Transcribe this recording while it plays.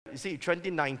You see,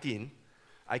 2019,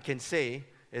 I can say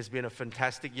it's been a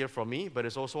fantastic year for me, but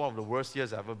it's also one of the worst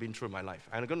years I've ever been through in my life.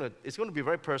 And it's going to be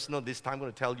very personal this time. I'm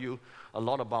going to tell you a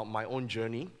lot about my own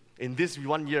journey in this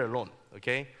 1 year alone,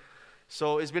 okay?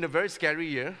 So it's been a very scary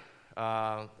year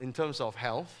in terms of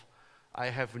health. I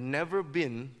have never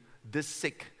been this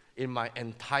sick in my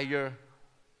entire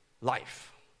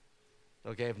life.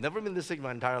 Okay, I've never been this sick in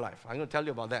my entire life. I'm going to tell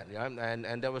you about that, yeah?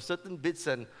 And there were certain bits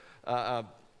and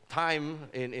time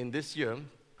in this year,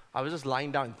 I was just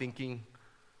lying down thinking,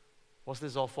 what's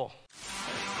this all for?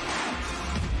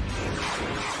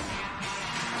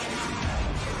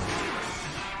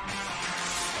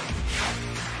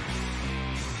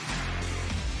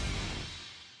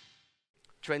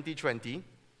 (2020),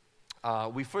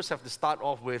 we first have to start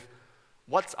off with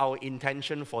what's our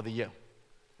intention for the year,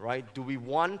 right? Do we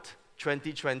want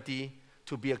 2020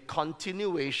 to be a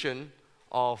continuation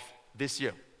of this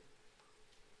year?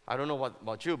 I don't know what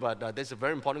about you, but that's a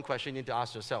very important question you need to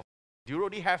ask yourself. Do you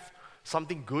already have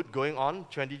something good going on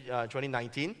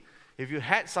 2019? If you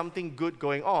had something good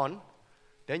going on,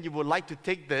 then you would like to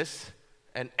take this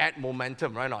and add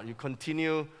momentum, right now. You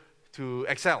continue to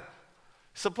excel.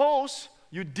 Suppose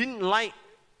you didn't like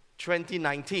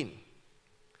 2019,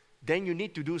 then you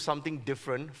need to do something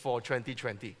different for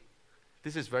 2020.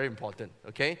 This is very important,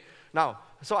 okay? Now,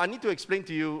 so I need to explain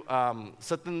to you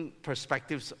certain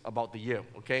perspectives about the year,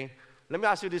 okay? Let me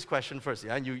ask you this question first,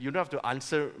 yeah? You don't have to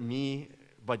answer me,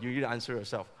 but you need to answer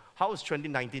yourself. How has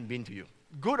 2019 been to you?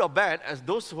 Good or bad, as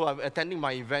those who are attending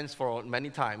my events for many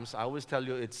times, I always tell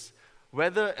you it's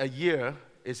whether a year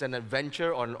is an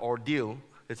adventure or an ordeal,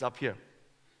 it's up here.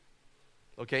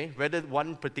 Okay? Whether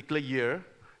one particular year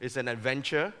is an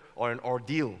adventure or an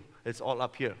ordeal, it's all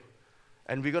up here.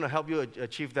 And we're going to help you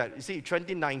achieve that. You see,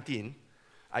 2019,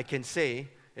 I can say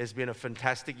it's been a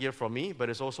fantastic year for me, but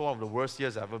it's also one of the worst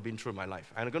years I've ever been through in my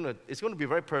life. And it's going to be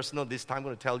very personal this time. I'm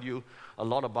going to tell you a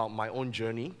lot about my own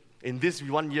journey in this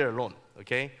 1 year alone,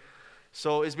 okay?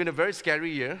 So it's been a very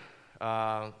scary year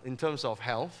in terms of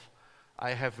health.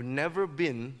 I have never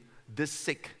been this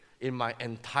sick in my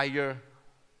entire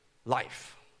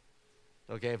life.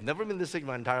 Okay, I've never been this sick in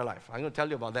my entire life. I'm going to tell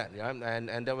you about that, yeah?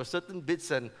 And there were certain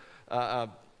bits and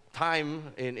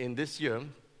time in this year,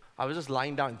 I was just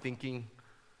lying down and thinking,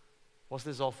 what's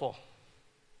this all for?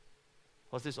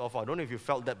 What's this all for? I don't know if you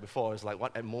felt that before. It's like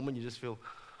at a moment you just feel,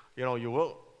 you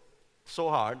work so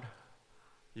hard,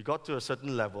 you got to a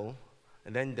certain level,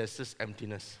 and then there's this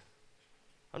emptiness.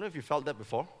 I don't know if you felt that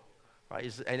before,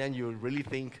 right? And then you really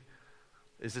think,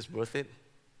 is this worth it?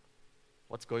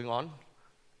 What's going on?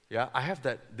 Yeah, I have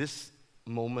this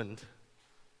moment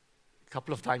a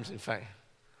couple of times, in fact,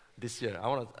 this year. I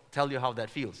want to tell you how that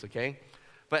feels, okay?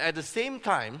 But at the same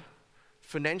time,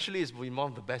 financially, it's been one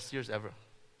of the best years ever.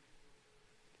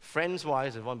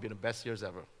 Friends-wise, it's one of the best years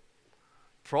ever.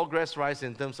 Progress-wise,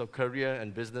 in terms of career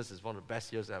and business, it's one of the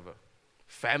best years ever.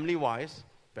 Family-wise,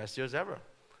 best years ever.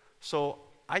 So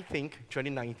I think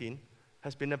 2019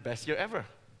 has been the best year ever,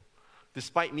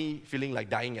 despite me feeling like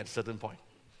dying at a certain point.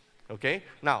 Okay?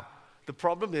 Now, the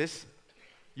problem is,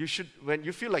 when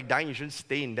you feel like dying, you shouldn't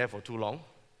stay in there for too long,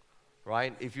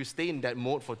 right? If you stay in that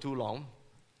mode for too long,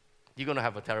 you're going to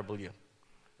have a terrible year,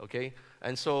 okay?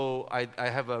 And so I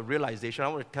have a realization. I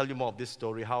want to tell you more of this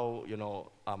story, how,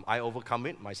 I overcome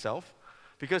it myself.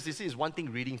 Because you see, it's one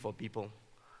thing reading for people.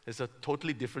 It's a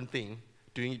totally different thing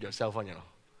doing it yourself,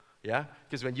 yeah?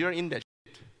 Because when you're in that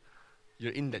shit,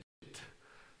 you're in that shit.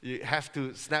 You have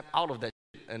to snap out of that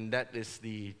shit, and that is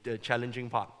the challenging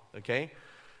part, okay?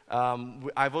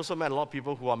 I've also met a lot of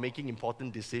people who are making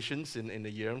important decisions in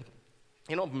the year.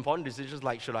 Important decisions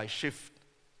like, should I shift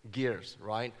gears,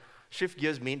 right? Shift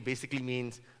gears basically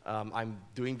means I'm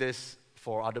doing this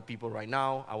for other people right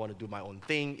now. I want to do my own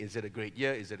thing. Is it a great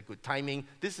year? Is it a good timing?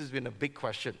 This has been a big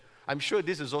question. I'm sure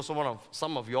this is also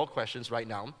some of your questions right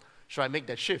now. Should I make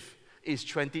that shift? Is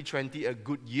 2020 a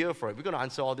good year for it? We're going to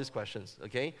answer all these questions,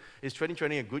 okay? Is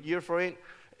 2020 a good year for it?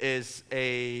 Is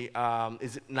it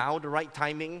now the right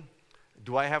timing?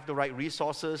 Do I have the right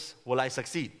resources? Will I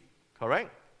succeed?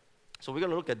 Correct? So we're going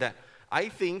to look at that. I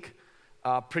think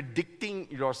predicting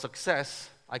your success,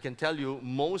 I can tell you,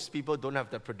 most people don't have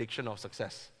that prediction of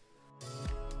success.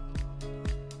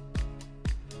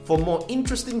 For more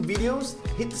interesting videos,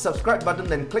 hit the subscribe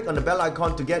button and click on the bell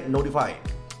icon to get notified.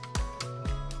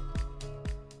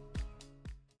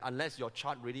 Unless your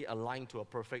chart really aligned to a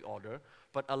perfect order,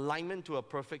 but alignment to a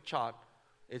perfect chart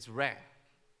is rare.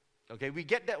 Okay, we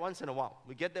get that once in a while.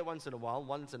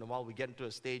 Once in a while, we get into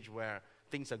a stage where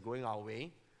things are going our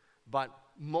way. But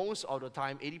most of the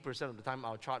time, 80% of the time,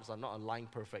 our charts are not aligned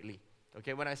perfectly.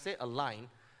 Okay, when I say align,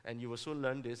 and you will soon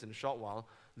learn this in a short while,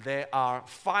 there are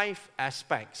 5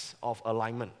 aspects of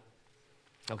alignment.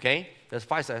 Okay? There's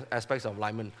 5 aspects of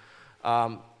alignment.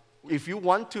 If you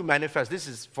want to manifest, this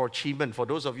is for Chi Men. For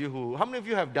those of you who, how many of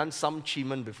you have done some Chi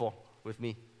Men before with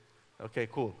me? Okay,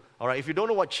 cool. All right, if you don't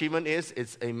know what Chi Men is,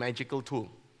 it's a magical tool.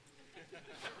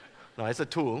 No, it's a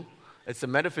tool. It's a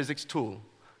metaphysics tool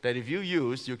that if you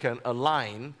use, you can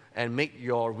align and make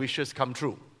your wishes come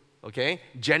true. Okay?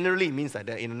 Generally, it means that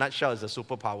in a nutshell, it's a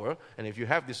superpower. And if you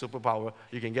have this superpower,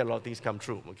 you can get a lot of things come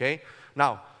true. Okay?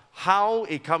 Now, how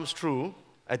it comes true,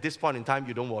 at this point in time,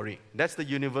 you don't worry. That's the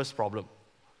universe problem.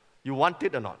 You want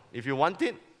it or not? If you want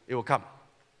it, it will come.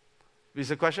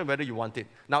 It's a question of whether you want it.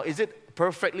 Now, is it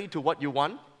perfectly to what you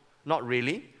want? Not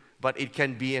really. But it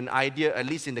can be an idea, at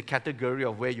least in the category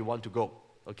of where you want to go.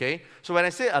 Okay? So when I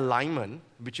say alignment,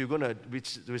 which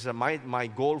is my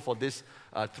goal for this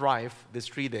Thrive, this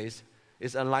 3 days,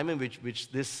 is alignment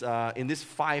in these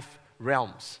 5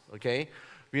 realms. Okay?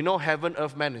 We know heaven,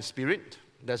 earth, man, and spirit.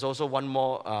 There's also one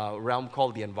more realm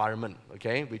called the environment.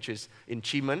 Okay? Which is in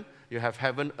Chi Men, you have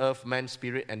heaven, earth, man,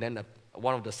 spirit, and then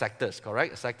one of the sectors,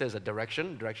 correct? A sector is a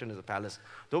direction. Direction is a palace.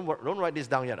 Don't write this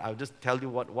down yet. I'll just tell you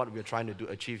what we're trying to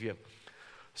achieve here.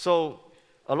 So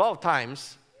a lot of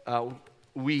times,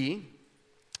 we,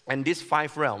 and these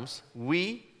 5 realms,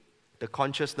 the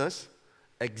consciousness,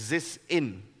 exists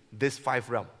in this 5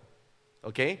 realm.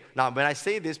 Okay? Now, when I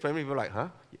say this, many people are like, huh?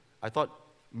 I thought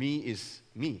me is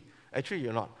me. Actually,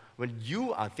 you're not. When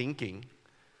you are thinking,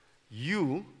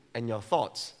 you and your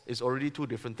thoughts is already 2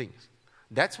 different things.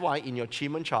 That's why in your Chi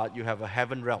Men chart, you have a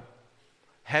heaven realm.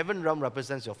 Heaven realm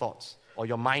represents your thoughts, or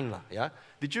your mind. Yeah?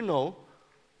 Did you know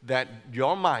that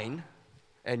your mind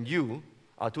and you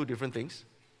are 2 different things?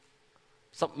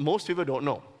 Most people don't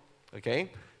know,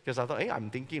 okay? Because I thought, hey, I'm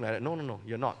thinking like that. No,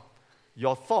 you're not.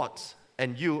 Your thoughts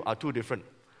and you are 2 different.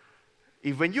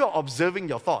 When you are observing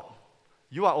your thought,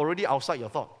 you are already outside your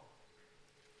thought.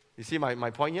 You see my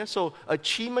point here? So a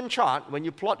Chi Men chart, when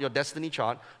you plot your destiny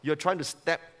chart, you're trying to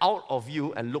step out of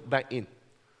you and look back in.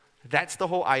 That's the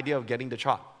whole idea of getting the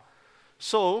chart.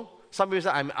 So some people say,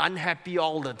 I'm unhappy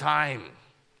all the time.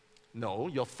 No,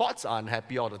 your thoughts are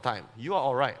unhappy all the time. You are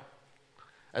all right.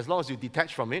 As long as you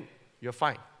detach from it, you're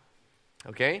fine.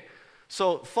 Okay?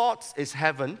 So thoughts is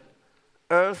heaven.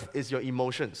 Earth is your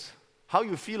emotions. How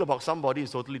you feel about somebody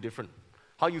is totally different.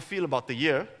 How you feel about the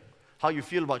year, how you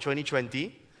feel about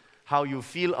 2020, how you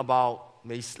feel about,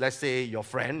 let's say, your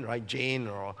friend, right, Jane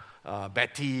or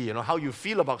Betty, how you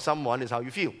feel about someone is how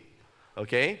you feel.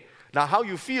 Okay? Now, how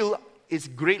you feel is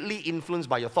greatly influenced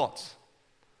by your thoughts.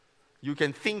 You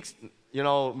can think,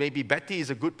 maybe Betty is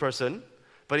a good person,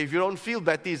 but if you don't feel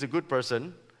Betty is a good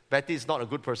person, Betty is not a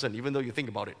good person, even though you think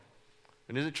about it.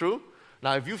 And is it true?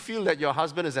 Now, if you feel that your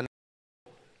husband is an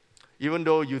asshole, even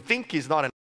though you think he's not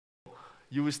an asshole,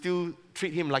 you will still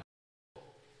treat him like an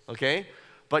asshole. Okay?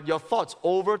 But your thoughts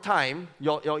over time,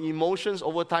 your emotions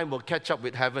over time will catch up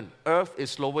with heaven. Earth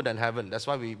is slower than heaven. That's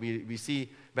why we see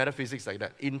metaphysics like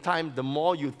that. In time, the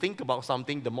more you think about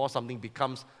something, the more something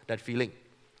becomes that feeling.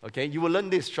 Okay? You will learn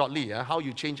this shortly, how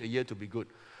you change a year to be good.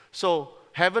 So,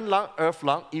 heaven lung, earth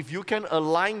lung, if you can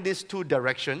align these 2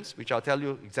 directions, which I'll tell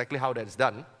you exactly how that's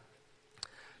done,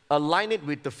 align it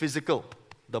with the physical,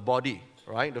 the body,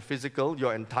 right? The physical,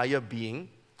 your entire being,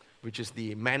 which is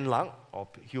the man lung or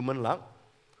human lung.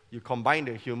 You combine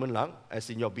the human lung, as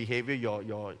in your behavior,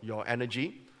 your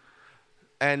energy,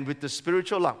 and with the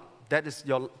spiritual lung, that is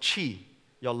your chi,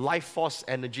 your life force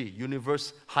energy,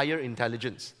 universe, higher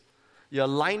intelligence. You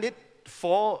align it,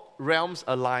 4 realms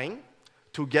align,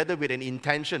 together with an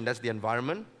intention, that's the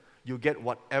environment, you get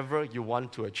whatever you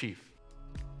want to achieve.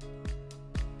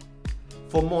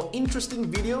 For more interesting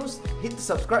videos, hit the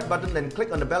subscribe button and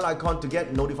click on the bell icon to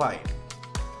get notified.